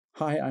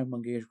Hi, I'm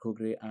Mangesh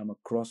Ghogre. I'm a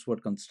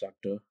crossword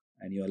constructor,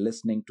 and you are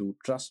listening to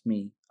Trust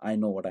Me, I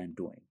Know What I'm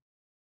Doing.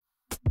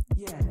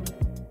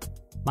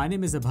 My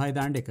name is Abhay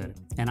Dandekar,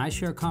 and I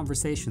share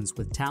conversations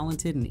with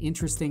talented and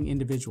interesting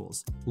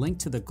individuals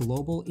linked to the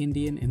global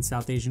Indian and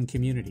South Asian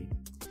community.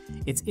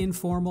 It's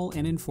informal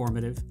and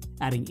informative,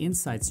 adding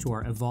insights to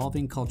our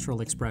evolving cultural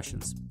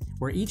expressions,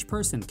 where each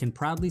person can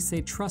proudly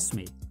say, "Trust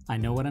me, I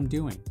know what I'm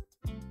doing."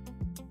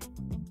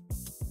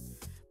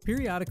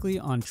 Periodically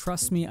on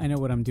Trust Me, I Know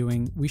What I'm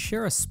Doing, we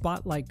share a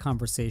spotlight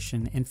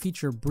conversation and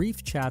feature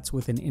brief chats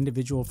with an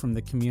individual from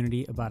the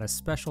community about a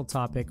special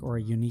topic or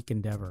a unique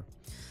endeavor.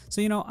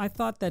 So, I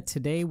thought that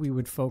today we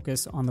would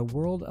focus on the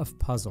world of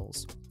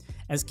puzzles.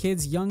 As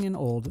kids, young and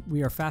old,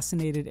 we are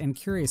fascinated and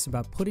curious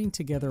about putting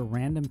together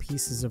random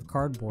pieces of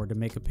cardboard to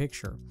make a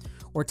picture,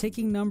 or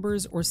taking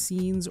numbers or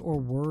scenes or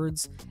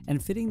words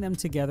and fitting them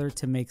together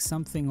to make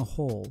something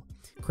whole,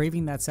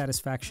 craving that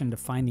satisfaction to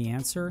find the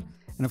answer,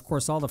 and of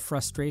course all the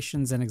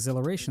frustrations and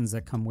exhilarations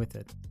that come with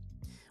it.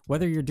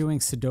 Whether you're doing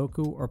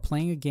Sudoku or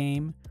playing a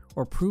game,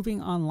 or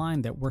proving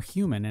online that we're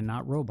human and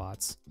not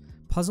robots,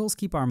 puzzles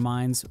keep our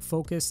minds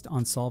focused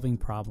on solving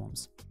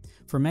problems.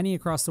 For many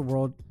across the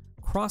world,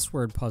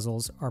 crossword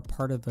puzzles are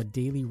part of a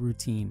daily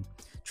routine,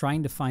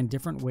 trying to find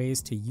different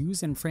ways to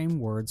use and frame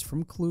words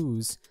from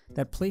clues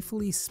that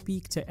playfully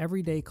speak to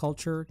everyday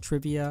culture,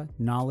 trivia,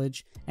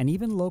 knowledge, and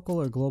even local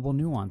or global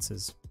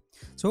nuances.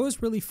 So it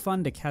was really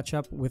fun to catch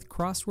up with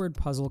crossword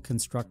puzzle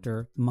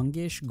constructor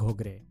Mangesh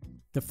Ghogre,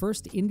 the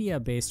first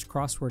India-based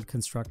crossword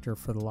constructor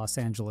for the Los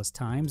Angeles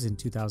Times in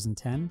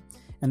 2010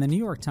 and the New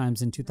York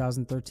Times in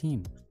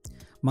 2013.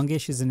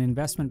 Mangesh is an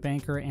investment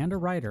banker and a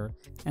writer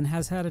and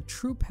has had a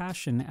true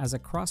passion as a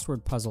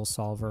crossword puzzle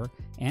solver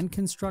and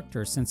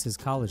constructor since his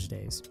college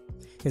days.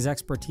 His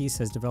expertise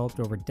has developed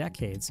over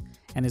decades,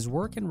 and his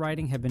work and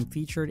writing have been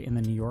featured in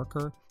The New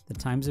Yorker, The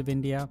Times of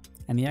India,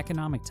 and The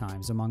Economic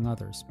Times, among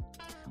others.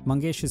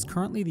 Mangesh is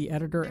currently the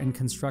editor and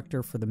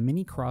constructor for the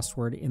mini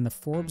crossword in the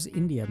Forbes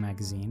India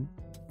magazine,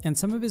 and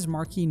some of his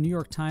marquee New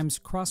York Times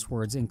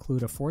crosswords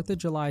include a 4th of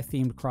July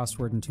themed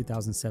crossword in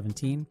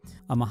 2017,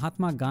 a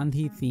Mahatma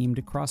Gandhi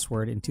themed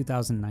crossword in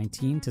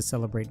 2019 to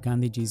celebrate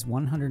Gandhiji's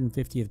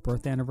 150th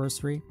birth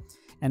anniversary,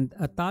 and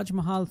a Taj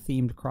Mahal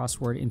themed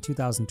crossword in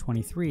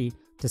 2023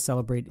 to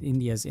celebrate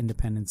India's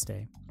Independence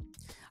Day.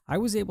 I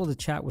was able to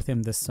chat with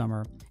him this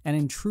summer, and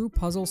in true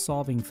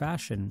puzzle-solving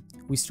fashion,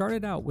 we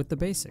started out with the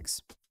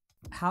basics.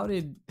 How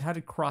did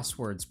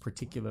crosswords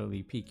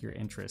particularly pique your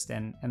interest?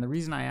 And the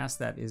reason I ask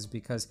that is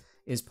because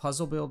is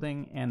puzzle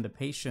building and the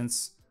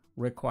patience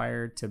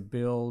required to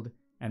build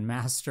and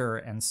master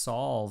and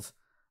solve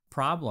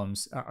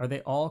problems, are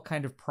they all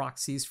kind of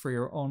proxies for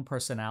your own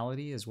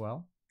personality as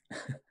well?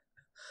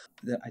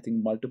 There are, I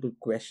think, multiple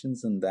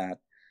questions in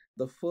that.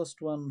 The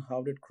first one,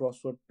 how did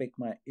crossword pick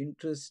my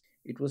interest?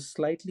 It was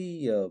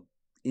slightly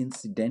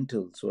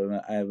incidental.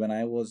 So when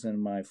I was in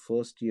my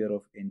first year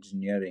of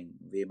engineering,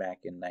 way back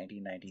in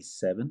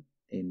 1997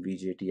 in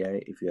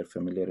VJTI, if you are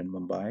familiar in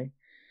Mumbai,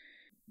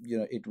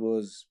 it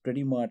was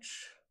pretty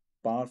much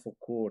par for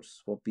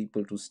course for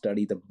people to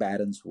study the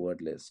Barron's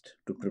word list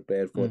to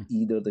prepare for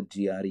either the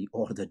GRE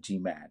or the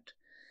GMAT.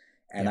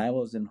 And Yeah. I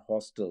was in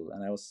hostel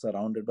and I was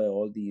surrounded by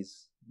all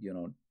these,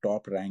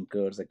 top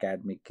rankers,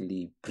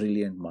 academically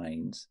brilliant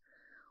minds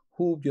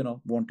who,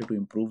 wanted to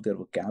improve their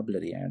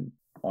vocabulary. And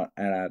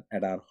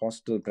at our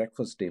hostel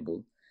breakfast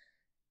table,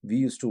 we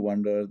used to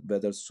wonder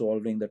whether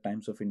solving the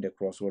Times of India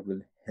crossword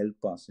will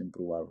help us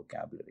improve our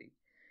vocabulary.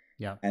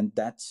 Yeah. And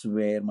that's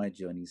where my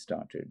journey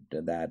started.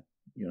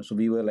 So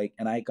we were like,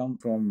 and I come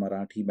from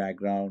Marathi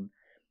background.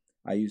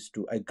 I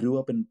grew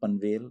up in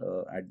Panvel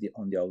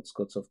on the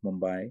outskirts of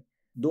Mumbai.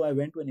 Though I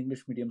went to an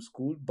English medium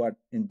school, but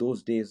in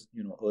those days,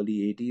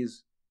 early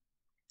 80s,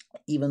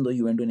 even though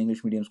you went to an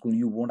English medium school,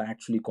 you won't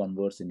actually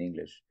converse in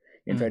English.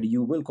 In fact,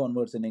 you will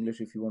converse in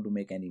English if you want to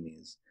make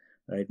enemies,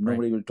 right? Right.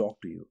 Nobody will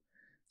talk to you.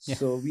 Yeah.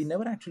 So we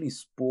never actually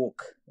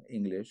spoke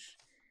English.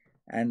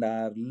 And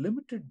our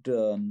limited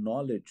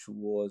knowledge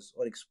was,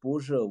 or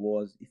exposure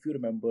was, if you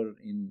remember,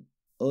 in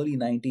early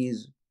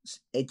 90s,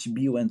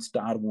 HBO and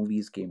Star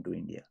movies came to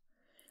India.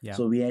 Yeah.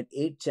 So we had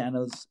 8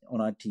 channels on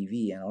our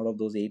TV, and out of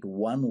those 8,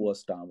 one was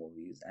Star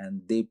movies,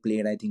 and they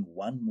played, I think,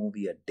 one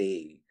movie a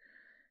day,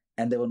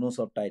 and there were no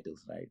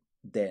subtitles, right?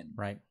 Then.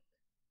 Right.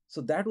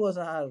 So that was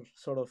our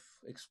sort of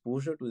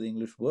exposure to the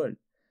English world.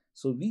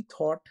 So we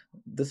thought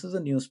this is a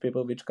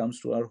newspaper which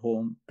comes to our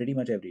home pretty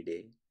much every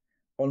day,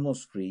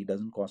 almost free,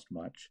 doesn't cost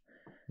much,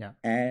 Yeah.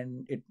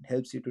 and it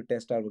helps you to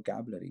test our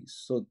vocabulary.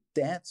 So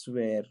that's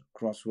where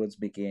crosswords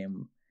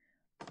became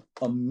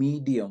a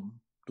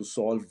medium to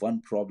solve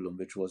one problem,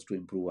 which was to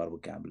improve our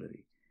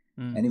vocabulary.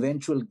 An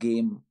eventual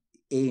game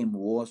aim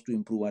was to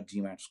improve our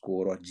GMAT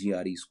score or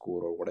GRE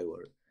score or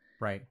whatever.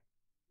 Right.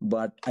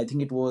 But I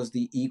think it was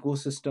the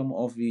ecosystem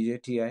of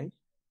VJTI.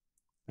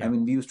 Yeah. I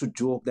mean, we used to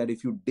joke that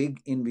if you dig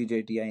in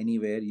VJTI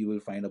anywhere, you will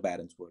find a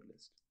Barron's word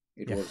list.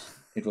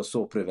 It was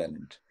so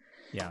prevalent.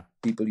 Yeah.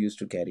 People used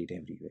to carry it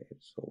everywhere.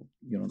 So,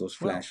 those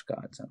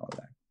flashcards and all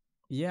that.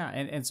 Yeah,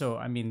 and so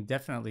I mean,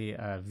 definitely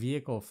a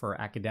vehicle for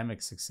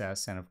academic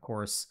success, and of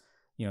course,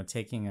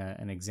 taking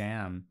an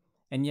exam.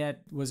 And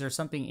yet, was there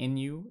something in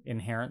you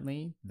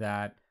inherently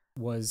that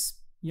was,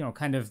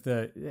 kind of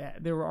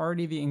there were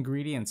already the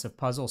ingredients of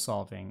puzzle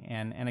solving,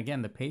 and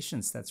again, the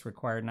patience that's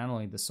required not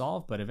only to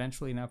solve but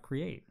eventually now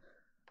create.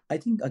 I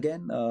think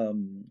again,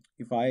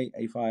 if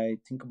I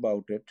think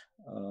about it,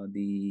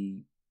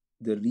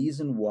 the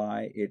reason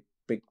why it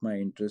picked my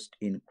interest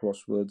in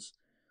crosswords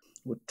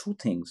were two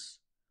things.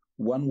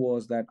 One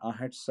was that I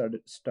had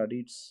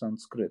studied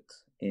Sanskrit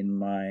in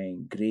my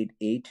grade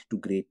 8 to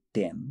grade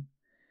 10.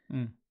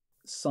 Mm,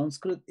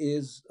 Sanskrit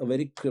is a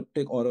very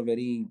cryptic or a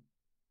very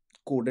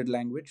coded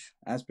language,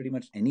 as pretty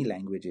much any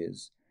language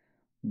is.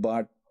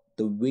 But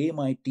the way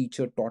my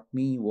teacher taught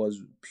me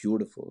was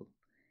beautiful.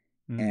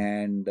 mm,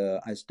 And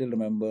I still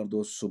remember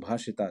those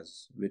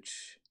subhashitas,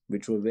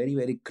 which were very,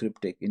 very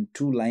cryptic. In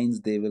 2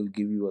 lines, they will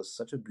give you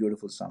such a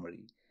beautiful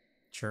summary.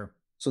 sure.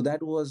 So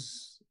that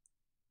was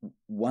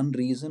one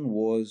reason,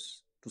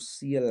 was to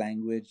see a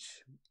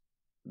language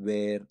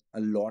where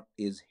a lot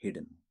is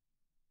hidden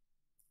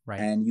Right.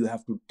 and you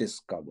have to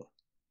discover.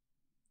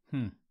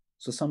 Hmm.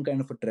 So some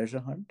kind of a treasure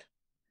hunt.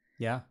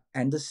 Yeah.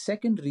 And the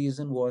second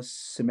reason was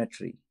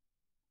symmetry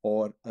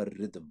or a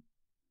rhythm.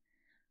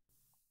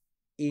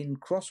 In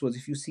crosswords,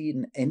 if you see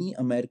in any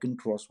American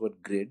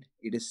crossword grid,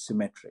 it is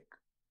symmetric.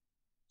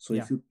 So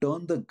Yeah. if you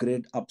turn the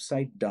grid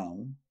upside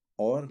down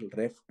or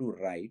left to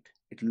right,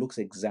 it looks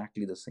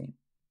exactly the same.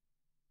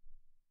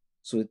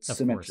 So it's Of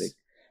symmetric. course.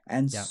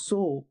 And Yeah.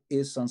 so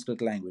is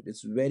Sanskrit language.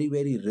 It's very,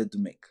 very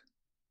rhythmic.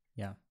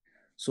 Yeah.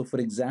 So for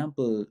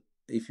example,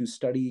 if you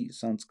study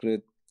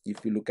Sanskrit,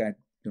 if you look at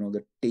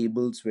the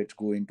tables which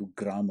go into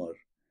grammar,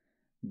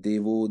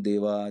 Devo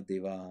Deva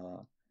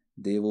Deva,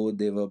 Devo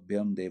Deva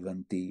Bhyam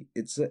Devanti.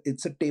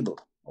 It's a table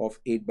of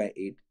 8 by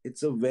 8.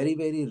 It's a very,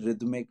 very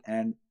rhythmic,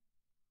 and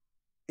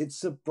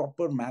it's a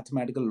proper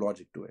mathematical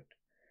logic to it.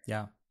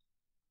 Yeah.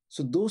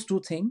 So those two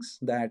things,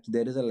 that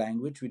there is a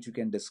language which you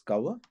can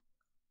discover,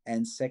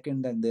 and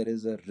second, that there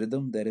is a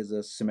rhythm, there is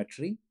a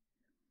symmetry,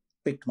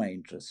 piqued my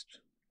interest.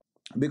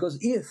 Because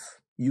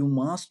if you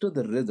master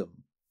the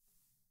rhythm,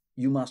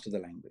 you master the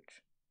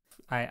language.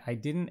 I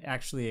didn't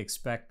actually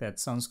expect that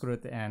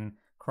Sanskrit and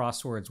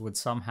crosswords would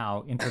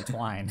somehow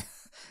intertwine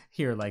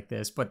here like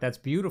this, but that's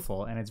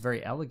beautiful and it's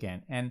very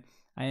elegant. And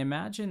I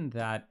imagine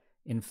that,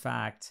 in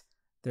fact,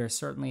 there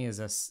certainly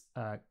is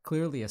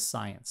clearly a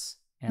science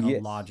and a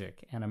Yes.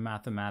 logic and a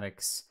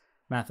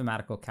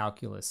mathematical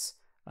calculus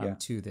Yeah.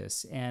 to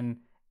this,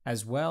 and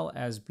as well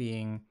as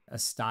being a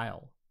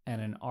style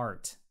and an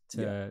art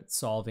Yeah. to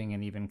solving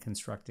and even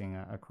constructing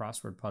a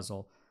crossword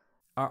puzzle.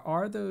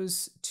 Are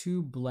those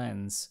two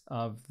blends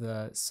of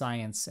the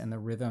science and the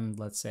rhythm,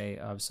 let's say,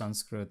 of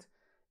Sanskrit,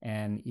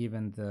 and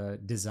even the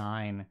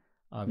design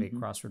of a Mm-hmm.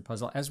 crossword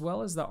puzzle, as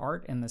well as the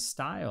art and the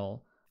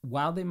style,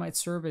 while they might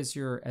serve as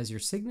your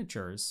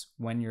signatures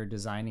when you're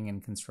designing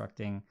and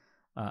constructing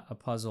a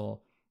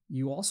puzzle,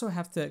 you also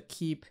have to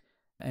keep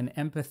an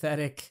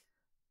empathetic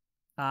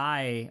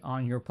eye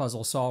on your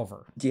puzzle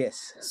solver.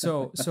 Yes.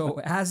 So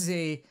as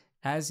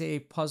a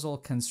puzzle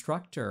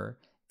constructor,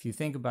 if you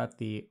think about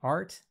the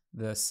art,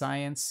 the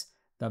science,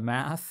 the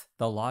math,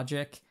 the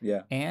logic,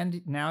 Yeah.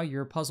 and now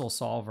your puzzle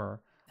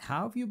solver,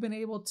 how have you been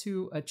able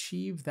to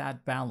achieve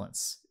that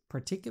balance,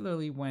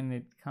 particularly when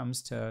it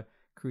comes to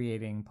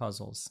creating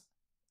puzzles?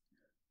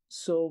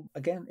 So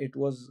again, it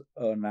was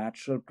a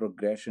natural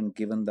progression,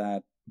 given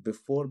that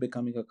before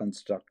becoming a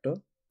constructor,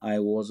 I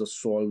was a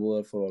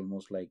solver for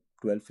almost like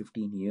 12,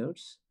 15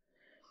 years.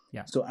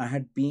 Yeah, So I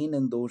had been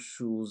in those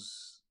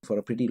shoes for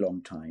a pretty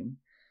long time.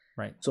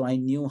 right. So I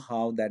knew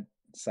how that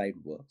side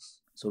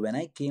works. So when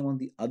I came on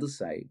the other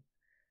side,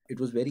 it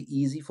was very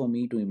easy for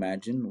me to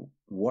imagine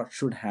what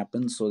should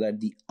happen so that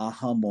the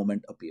aha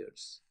moment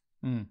appears.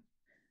 Mm,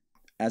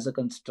 As a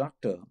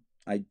constructor,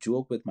 I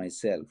joke with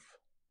myself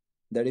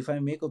that if I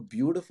make a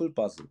beautiful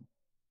puzzle,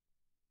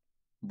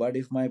 but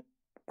if my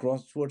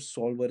crossword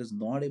solver is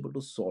not able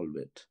to solve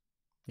it,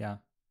 yeah.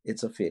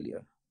 it's a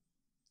failure.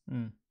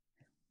 Mm,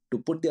 To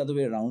put the other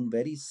way around,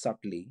 very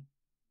subtly,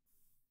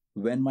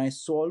 when my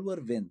solver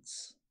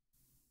wins,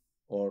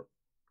 or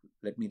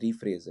let me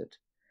rephrase it,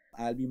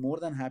 I'll be more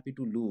than happy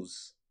to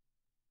lose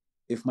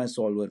if my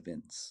solver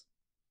wins.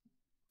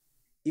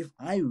 If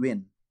I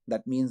win,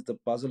 that means the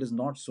puzzle is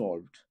not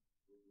solved.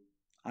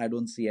 I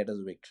don't see it as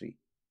a victory.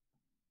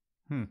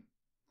 hmm.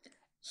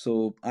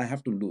 So I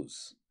have to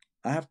lose.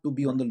 I have to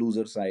be on the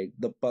loser side.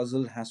 The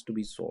puzzle has to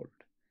be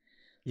solved.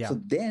 Yeah. So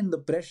then the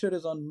pressure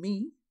is on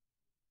me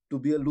to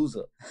be a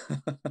loser.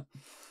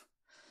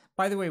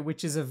 By the way,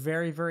 which is a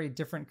very, very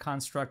different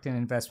construct in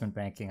investment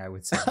banking, I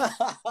would say.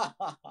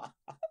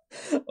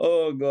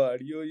 Oh God,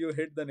 you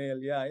hit the nail.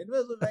 Yeah,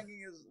 investment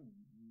banking is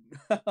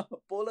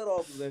polar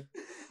opposite.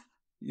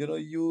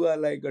 You are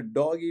like a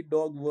dog eat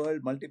dog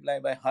world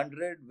multiplied by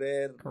 100,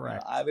 where I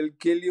Correct. will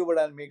kill you, but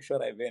I'll make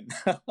sure I win.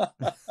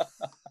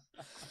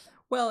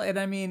 Well, and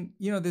I mean,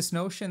 this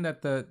notion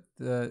that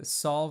the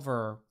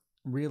solver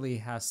really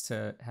has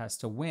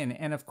to win,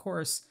 and of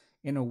course,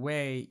 in a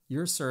way,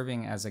 you're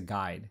serving as a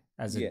guide,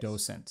 as a Yes.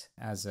 docent,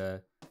 as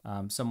a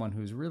someone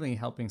who's really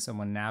helping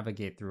someone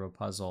navigate through a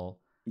puzzle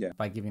Yeah.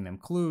 by giving them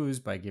clues,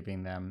 by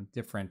giving them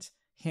different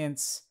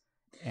hints.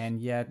 And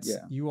yet,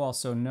 Yeah. you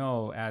also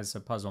know as a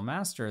puzzle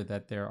master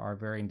that there are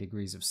varying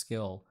degrees of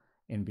skill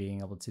in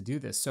being able to do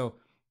this. So,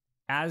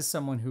 as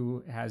someone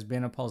who has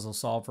been a puzzle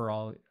solver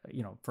all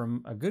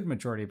from a good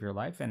majority of your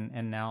life,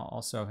 and now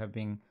also have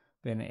been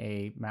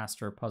a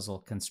master puzzle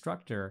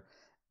constructor,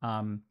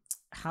 um,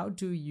 how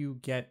do you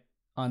get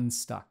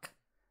unstuck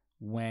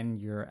when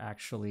you're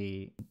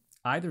actually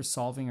either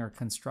solving or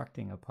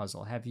constructing a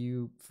puzzle? Have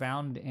you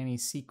found any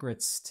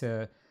secrets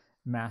to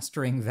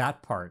mastering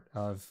that part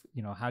of,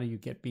 how do you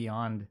get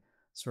beyond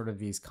sort of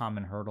these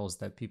common hurdles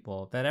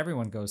that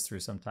everyone goes through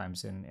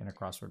sometimes in a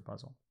crossword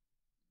puzzle?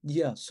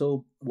 Yeah.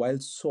 So while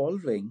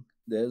solving,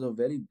 there's a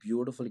very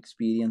beautiful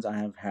experience I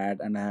have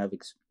had, and I have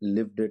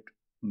lived it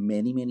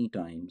many, many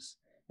times.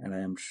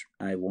 And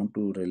I want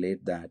to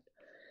relate that.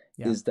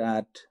 Yeah. Is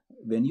that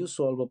when you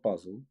solve a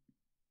puzzle,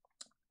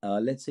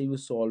 let's say you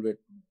solve it,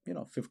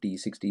 50,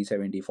 60,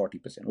 70,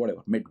 40%,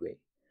 whatever, midway,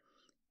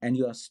 and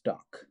you are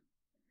stuck.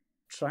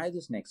 Try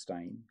this next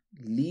time.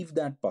 Leave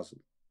that puzzle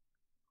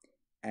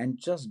and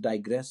just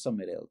digress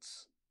somewhere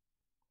else.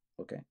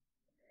 Okay.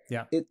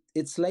 Yeah.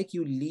 It's like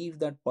you leave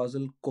that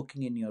puzzle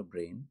cooking in your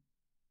brain.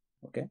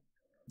 Okay.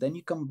 Then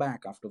you come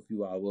back after a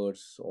few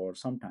hours or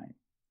some time,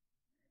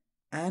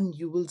 and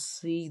you will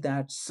see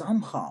that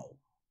somehow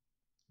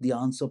the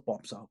answer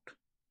pops out.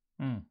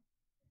 Mm.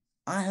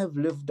 I have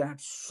lived that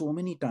so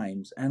many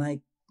times, and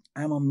I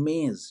am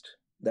amazed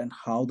at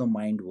how the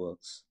mind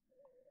works.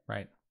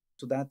 Right.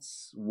 So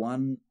that's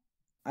one,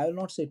 I will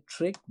not say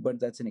trick, but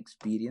that's an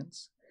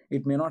experience.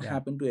 It may not Yeah.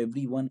 happen to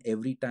everyone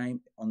every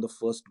time on the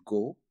first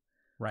go,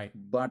 Right.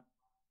 but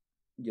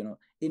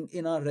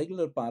in our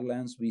regular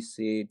parlance, we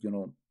say it,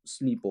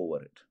 sleep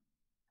over it.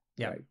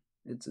 Yeah. Right.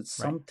 It's Right.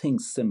 something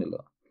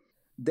similar.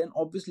 Then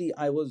obviously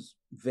I was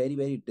very,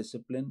 very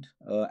disciplined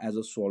as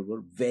a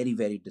solver, very,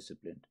 very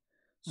disciplined.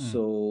 Mm.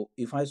 So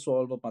if I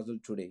solve a puzzle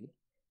today,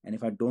 and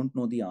if I don't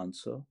know the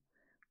answer,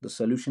 the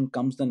solution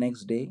comes the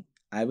next day,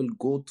 I will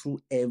go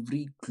through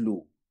every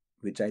clue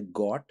which I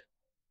got,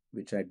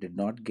 which I did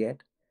not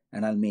get,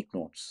 and I'll make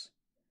notes.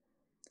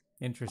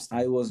 I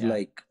Interesting. was Yeah.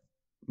 like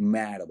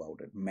mad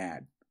about it,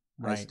 mad.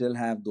 I Right. still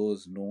have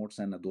those notes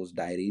and those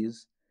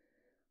diaries.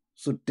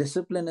 So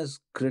discipline is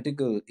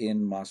critical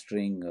in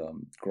mastering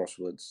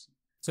crosswords.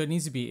 So it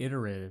needs to be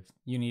iterative.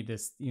 You need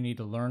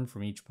to learn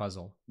from each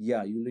puzzle.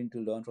 Yeah, you need to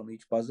learn from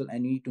each puzzle,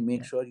 and you need to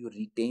make Yeah. sure you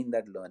retain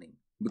that learning.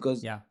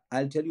 Because Yeah.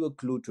 I'll tell you a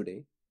clue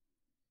today,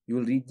 you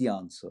will read the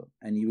answer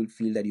and you will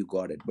feel that you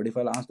got it. But if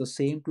I'll ask the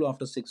same clue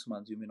after 6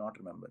 months, you may not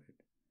remember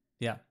it.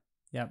 Yeah.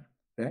 Yeah.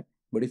 Right?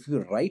 But if you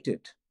write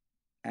it,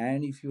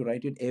 and if you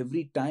write it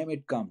every time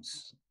it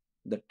comes,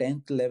 the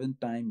 10th, 11th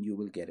time, you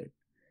will get it.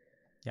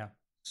 Yeah.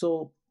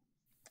 So,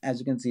 as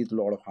you can see, it's a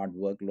lot of hard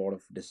work, a lot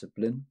of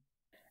discipline.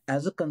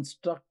 As a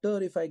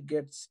constructor, if I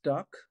get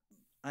stuck,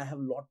 I have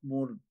a lot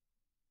more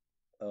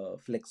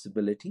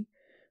flexibility,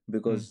 Mm.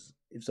 because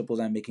if suppose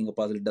I'm making a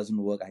puzzle, it doesn't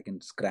work, I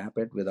can scrap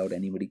it without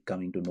anybody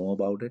coming to know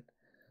about it.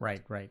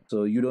 Right. Right.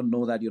 So you don't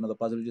know that the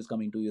puzzle is just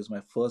coming to you is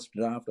my first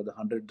draft or the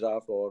 100th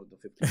draft or the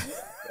 50th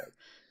draft, right?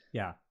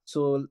 Yeah.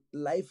 So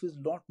life is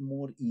a lot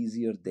more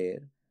easier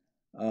there.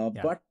 Yeah.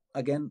 But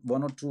again,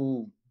 one or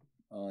two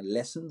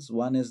lessons.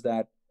 One is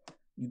that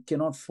you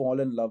cannot fall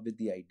in love with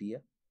the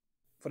idea.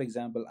 For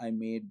example, I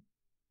made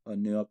a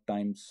New York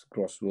Times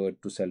crossword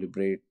to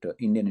celebrate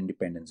Indian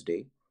Independence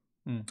Day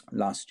Mm.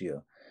 last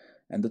year,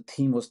 and the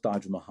theme was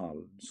Taj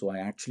Mahal. So I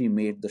actually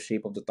made the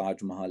shape of the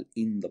Taj Mahal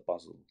in the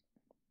puzzle.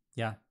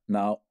 Yeah.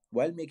 Now,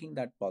 while making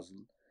that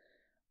puzzle,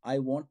 I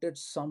wanted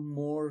some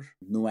more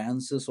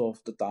nuances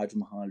of the Taj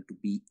Mahal to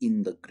be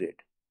in the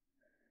grid.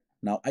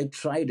 Now I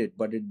tried it,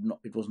 but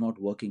it was not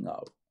working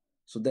out.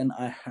 So then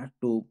I had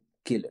to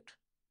kill it.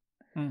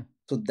 Mm.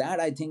 So that,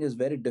 I think, is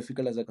very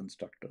difficult as a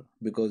constructor,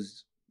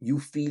 because you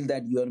feel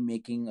that you are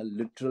making a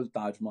literal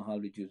Taj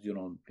Mahal, which is the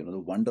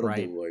wonder of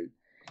the Right. world,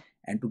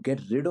 and to get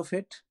rid of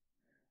it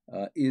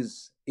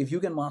is, if you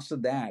can master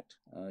that,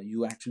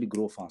 you actually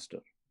grow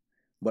faster.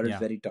 But it's Yeah.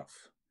 very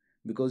tough,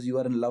 because you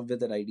are in love with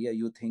that idea.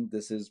 You think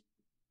this is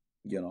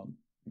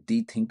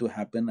the thing to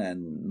happen,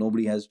 and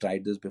nobody has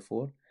tried this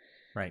before.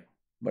 Right.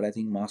 But I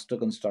think master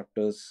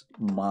constructors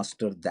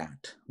master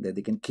that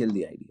they can kill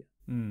the idea.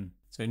 Mm.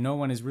 So no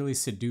one is really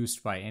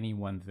seduced by any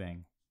one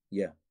thing.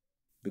 Yeah,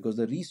 because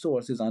the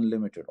resource is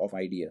unlimited of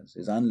ideas,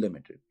 is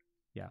unlimited.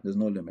 Yeah. There's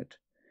no limit.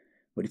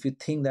 But if you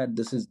think that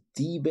this is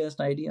the best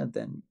idea,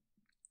 then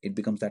it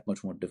becomes that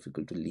much more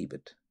difficult to leave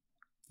it,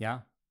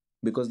 Yeah.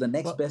 because the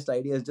next Well, best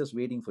idea is just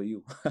waiting for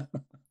you.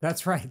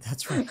 that's right.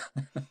 That's right.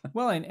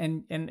 Well,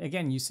 and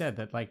again, you said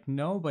that like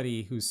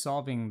nobody who's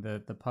solving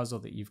the puzzle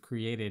that you've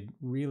created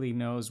really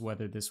knows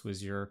whether this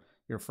was your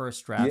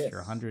first draft, your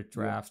Yes. 100th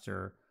Yeah. draft,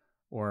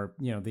 or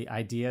the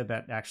idea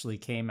that actually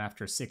came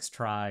after 6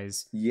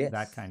 tries, Yes.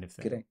 that kind of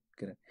thing.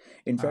 Correct.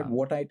 In fact,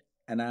 Um,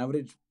 an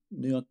average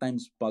New York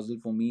Times puzzle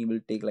for me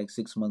will take like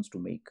 6 months to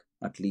make,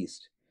 at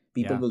least,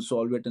 People Yeah. will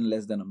solve it in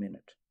less than a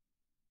minute,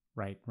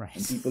 Right. and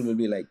Right. people will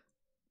be like,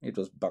 it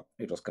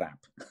was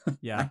crap. I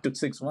Yeah. took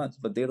 6 months,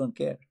 but they don't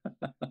care.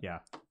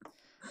 Yeah.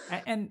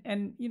 And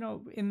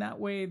in that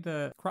way,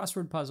 the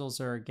crossword puzzles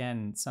are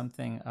again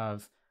something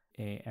of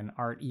an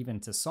art even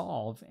to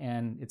solve,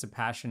 and it's a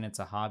passion, it's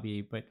a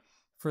hobby. But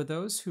for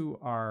those who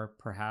are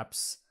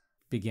perhaps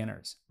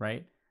beginners,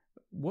 right?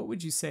 What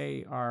would you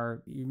say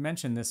are, you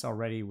mentioned this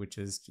already, which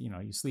is,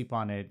 you sleep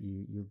on it,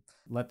 you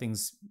let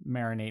things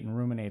marinate and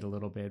ruminate a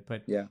little bit,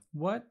 but Yeah,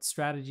 what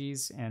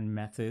strategies and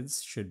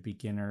methods should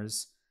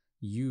beginners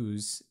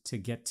use to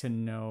get to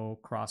know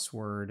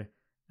crossword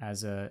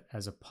as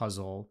a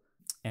puzzle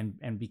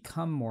and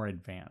become more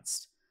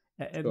advanced?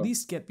 At sure.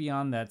 least get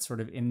beyond that sort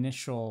of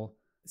initial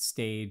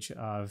stage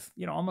of,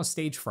 almost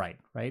stage fright,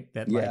 right?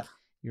 That Yeah. like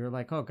you're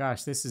like, oh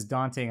gosh, this is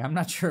daunting. I'm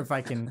not sure if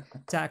I can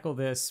tackle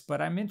this,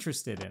 but I'm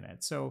interested in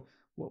it. So,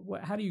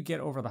 how do you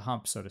get over the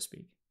hump, so to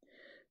speak?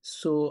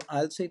 So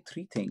I'll say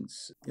three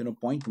things.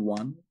 Point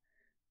one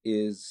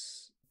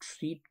is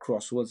treat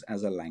crosswords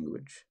as a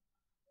language.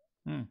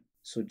 Hmm.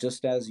 So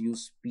just as you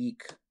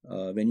speak,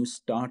 when you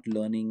start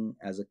learning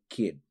as a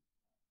kid,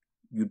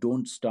 you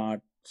don't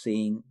start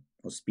saying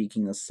or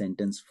speaking a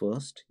sentence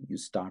first. You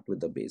start with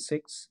the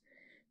basics.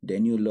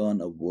 Then you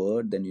learn a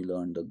word, then you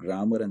learn the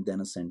grammar, and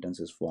then a sentence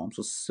is formed.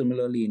 So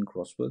similarly in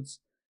crosswords,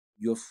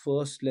 your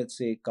first, let's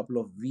say, couple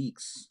of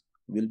weeks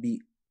will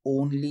be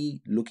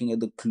only looking at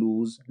the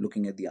clues,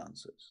 looking at the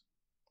answers.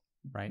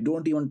 Right.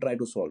 Don't even try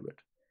to solve it.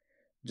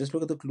 Just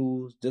look at the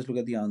clues, just look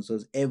at the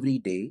answers every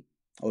day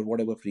or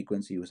whatever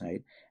frequency you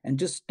decide, and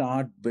just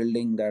start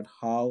building that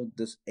how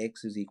this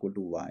x is equal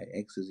to y,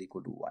 x is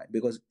equal to y.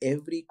 Because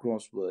every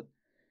crossword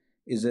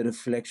is a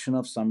reflection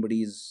of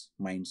somebody's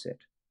mindset.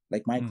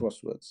 Like my Hmm.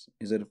 crosswords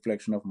is a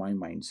reflection of my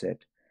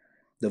mindset.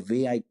 The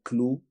way I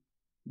clue,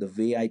 the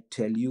way I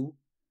tell you,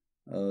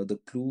 the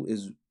clue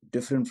is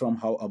different from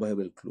how Abhay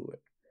will clue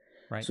it.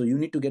 Right. So you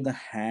need to get the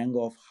hang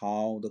of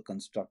how the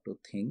constructor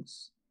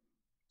thinks.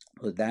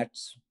 So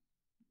that's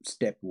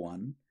step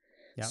one.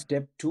 Yeah.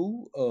 Step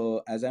two,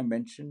 as I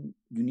mentioned,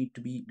 you need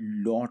to be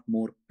a lot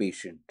more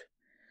patient.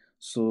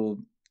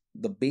 So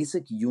the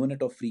basic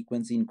unit of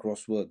frequency in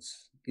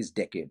crosswords is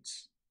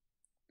decades.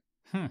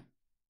 Hmm.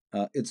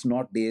 It's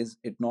not days,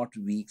 it's not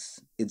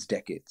weeks, it's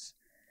decades.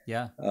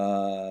 Yeah.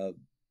 Uh,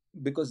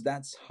 because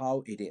that's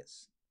how it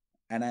is.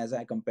 And as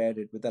I compared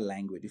it with a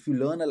language, if you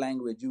learn a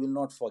language, you will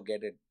not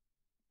forget it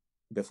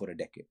before a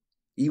decade.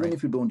 Even Right.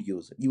 if you don't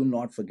use it, you will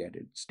not forget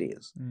it, it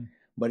stays. Hmm.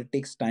 But it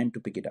takes time to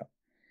pick it up.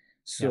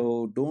 Yeah.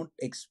 So don't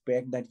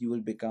expect that you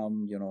will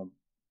become,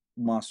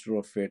 master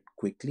of it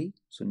quickly.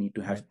 So need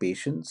to Right. have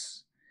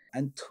patience.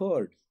 And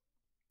third,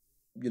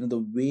 the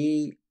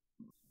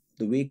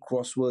way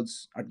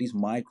crosswords, at least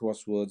my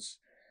crosswords,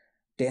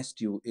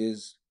 test you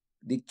is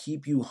they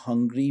keep you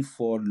hungry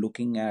for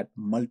looking at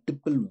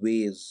multiple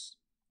ways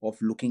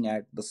of looking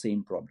at the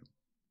same problem.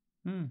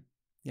 Hmm.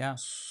 Yeah.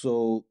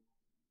 So,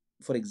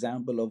 for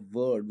example, a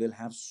word will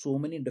have so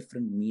many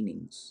different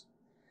meanings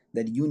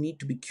that you need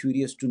to be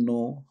curious to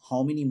know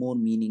how many more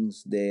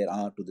meanings there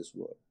are to this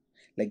word.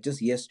 Like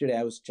just yesterday,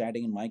 I was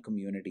chatting in my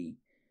community.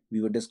 We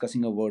were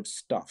discussing a word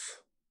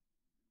stuff.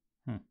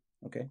 Hmm.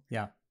 Okay.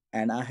 Yeah.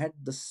 And I had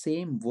the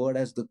same word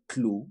as the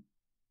clue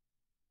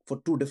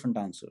for two different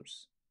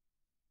answers.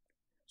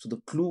 So the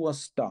clue was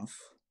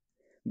stuff,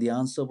 the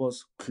answer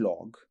was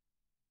clog,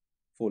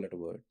 four-letter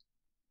word.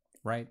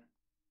 Right.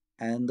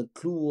 And the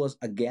clue was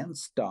again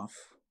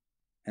stuff,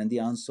 and the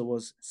answer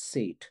was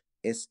sate,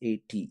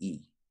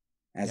 Sate,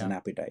 as an Yeah.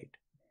 appetite.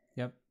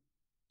 Yep.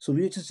 So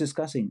we were just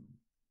discussing.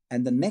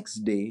 And the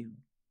next day,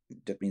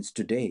 that means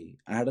today,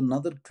 I had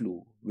another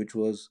clue, which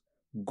was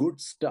good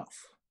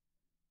stuff,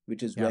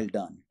 which is Yeah. well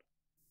done.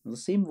 The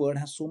same word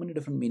has so many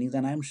different meanings,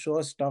 and I'm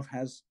sure stuff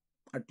has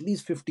at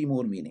least 50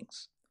 more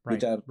meanings,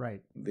 which Right. are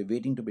Right.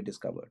 waiting to be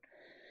discovered.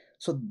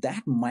 So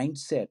that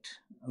mindset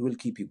will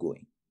keep you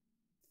going.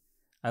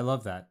 I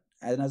love that.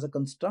 And as a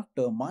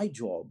constructor, my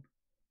job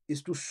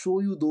is to show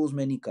you those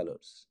many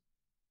colors.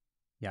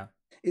 Yeah.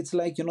 It's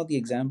like, the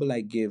example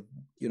I give,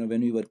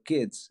 when we were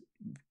kids,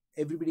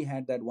 everybody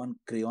had that one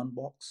crayon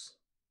box.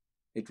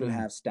 It will Hmm.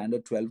 have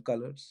standard 12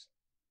 colors,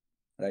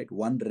 right?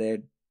 One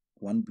red,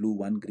 one blue,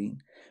 one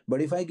green.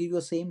 But if I give you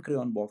a same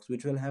crayon box,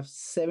 which will have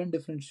seven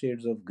different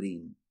shades of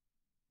green,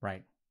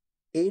 Right.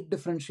 eight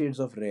different shades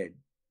of red,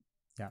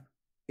 Yeah.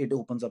 it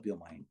opens up your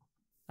mind.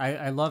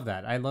 I love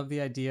that. I love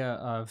the idea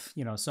of,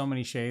 so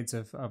many shades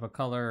of a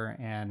color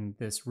and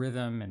this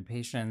rhythm and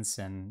patience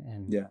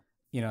and Yeah.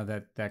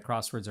 that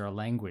crosswords are a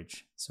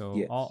language. So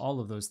Yes. all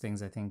of those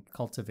things I think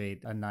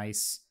cultivate a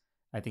nice,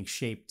 I think,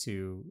 shape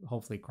to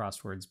hopefully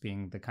crosswords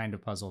being the kind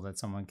of puzzle that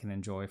someone can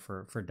enjoy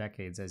for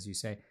decades, as you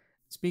say.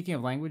 Speaking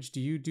of language, do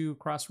you do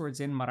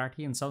crosswords in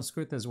Marathi and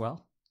Sanskrit as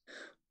well?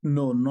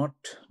 No,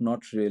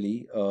 not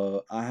really.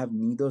 I have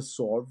neither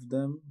solved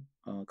them.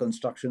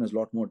 Construction is a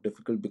lot more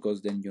difficult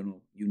because then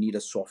you need a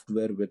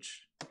software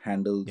which Yeah,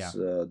 handles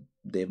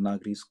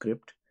Devanagari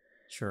script.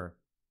 sure.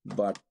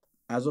 But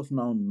as of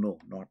now, no,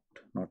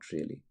 not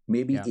really.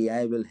 Maybe Yeah.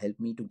 AI will help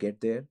me to get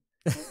there.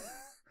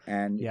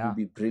 And it will Yeah.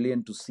 be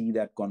brilliant to see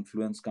that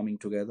confluence coming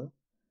together.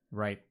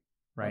 Right.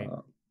 Right.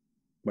 Uh,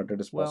 but it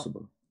is Well,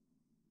 possible.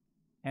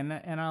 and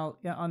I'll,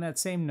 yeah, on that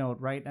same note,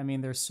 right? I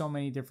mean, there's so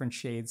many different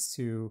shades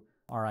to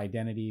our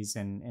identities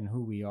and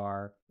who we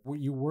are.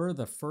 You were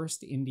the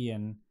first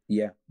Indian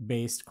Yeah.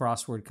 based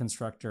crossword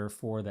constructor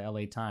for the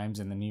LA Times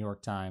and the New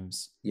York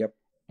Times. Yep.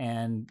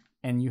 And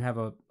you have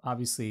a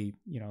obviously,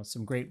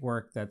 some great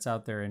work that's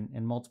out there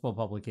in multiple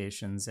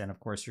publications, and of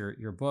course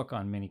your book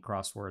on mini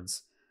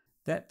crosswords.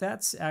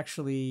 That's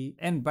actually,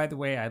 and by the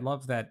way, I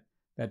love that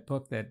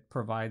book that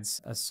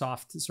provides a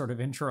soft sort of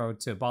intro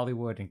to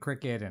Bollywood and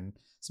cricket and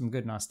some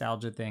good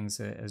nostalgia things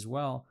as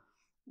well.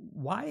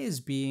 Why is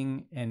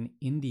being an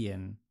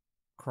Indian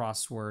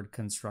crossword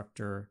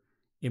constructor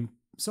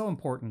so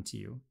important to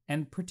you,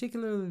 and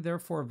particularly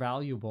therefore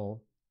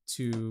valuable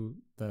to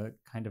the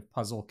kind of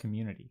puzzle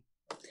community?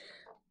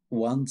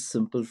 One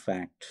simple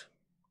fact: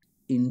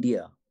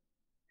 India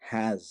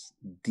has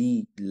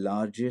the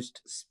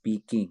largest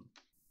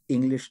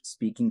English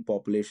speaking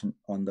population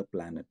on the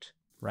planet.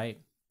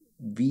 Right.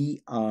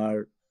 We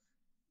are,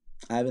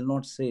 I will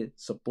not say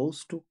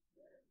supposed to,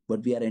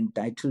 but we are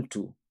entitled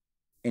to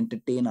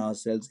entertain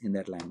ourselves in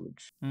that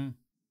language. Mm.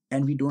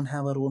 And we don't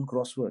have our own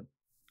crossword.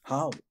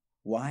 How?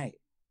 Why?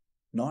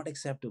 Not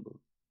acceptable.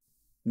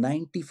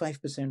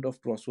 95%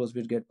 of crosswords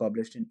which get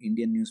published in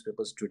Indian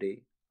newspapers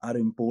today are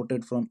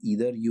imported from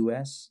either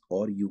US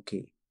or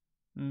UK,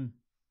 Mm.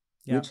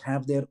 Yeah. which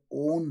have their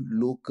own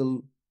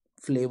local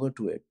flavor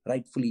to it,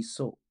 rightfully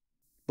so.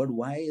 But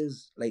why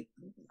is, like,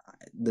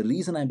 the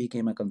reason I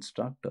became a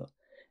constructor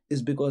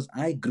is because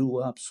I grew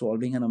up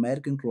solving an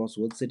American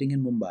crossword sitting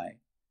in Mumbai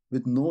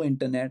with no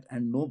internet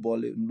and no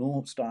Bollywood,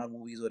 no Star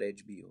Movies or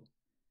HBO.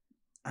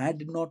 I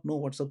did not know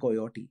what's a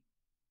coyote.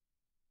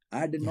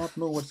 I did Yeah. not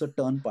know what's a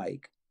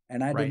turnpike,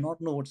 and I did Right.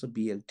 not know what's a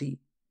BLT.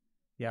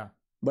 Yeah.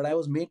 But I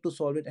was made to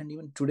solve it, and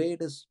even today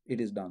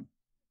it is done.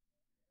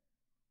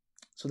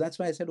 So that's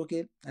why I said,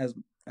 okay, as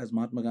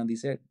Mahatma Gandhi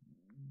said,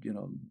 you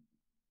know,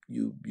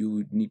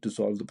 you need to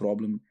solve the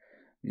problem,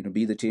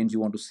 be the change you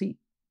want to see.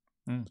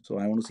 Mm. So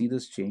I want to see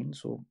this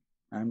change. So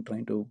I'm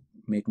trying to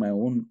make my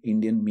own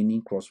Indian mini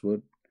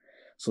crossword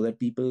so that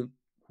people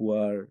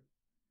who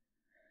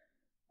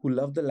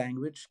love the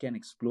language can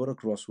explore a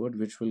crossword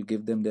which will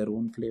give them their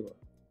own flavor.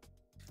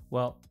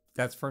 Well,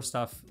 that's first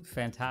off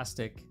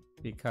fantastic,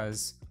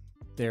 because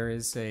there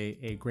is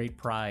a great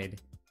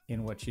pride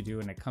in what you do,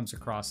 and it comes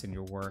across in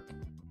your work.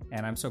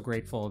 And I'm so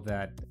grateful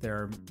that there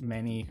are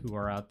many who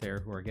are out there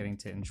who are getting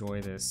to enjoy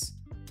this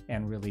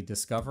and really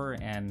discover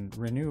and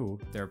renew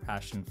their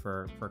passion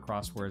for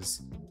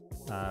crosswords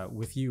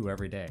with you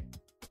every day.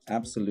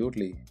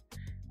 Absolutely.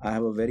 I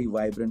have a very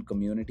vibrant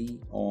community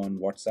on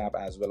WhatsApp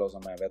as well as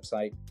on my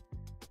website.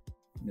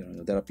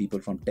 There are people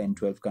from 10,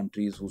 12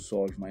 countries who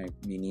solve my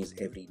minis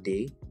every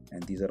day,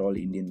 and these are all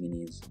Indian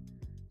minis.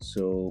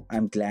 So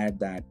I'm glad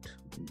that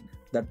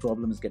that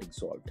problem is getting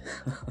solved.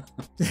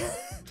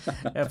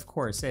 Of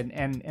course.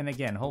 And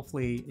again,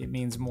 hopefully it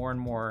means more and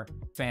more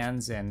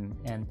fans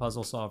and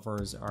puzzle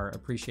solvers are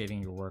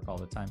appreciating your work all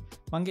the time.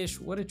 Mangesh,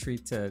 what a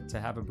treat to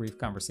have a brief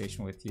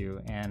conversation with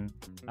you, and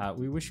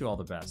we wish you all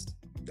the best.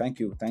 Thank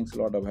you. Thanks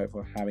a lot, Abhay,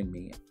 for having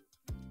me.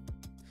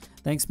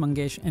 Thanks,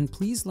 Mangesh, and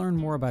please learn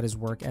more about his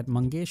work at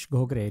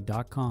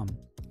mangeshghogre.com.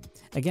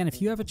 Again,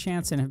 if you have a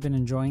chance and have been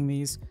enjoying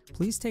these,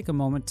 please take a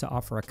moment to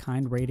offer a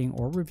kind rating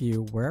or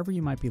review wherever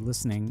you might be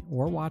listening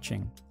or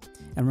watching.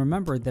 And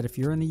remember that if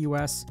you're in the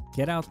US,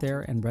 get out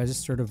there and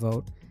register to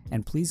vote,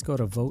 and please go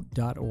to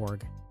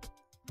vote.org.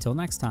 Till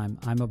next time,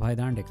 I'm Abhay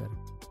Dandekar.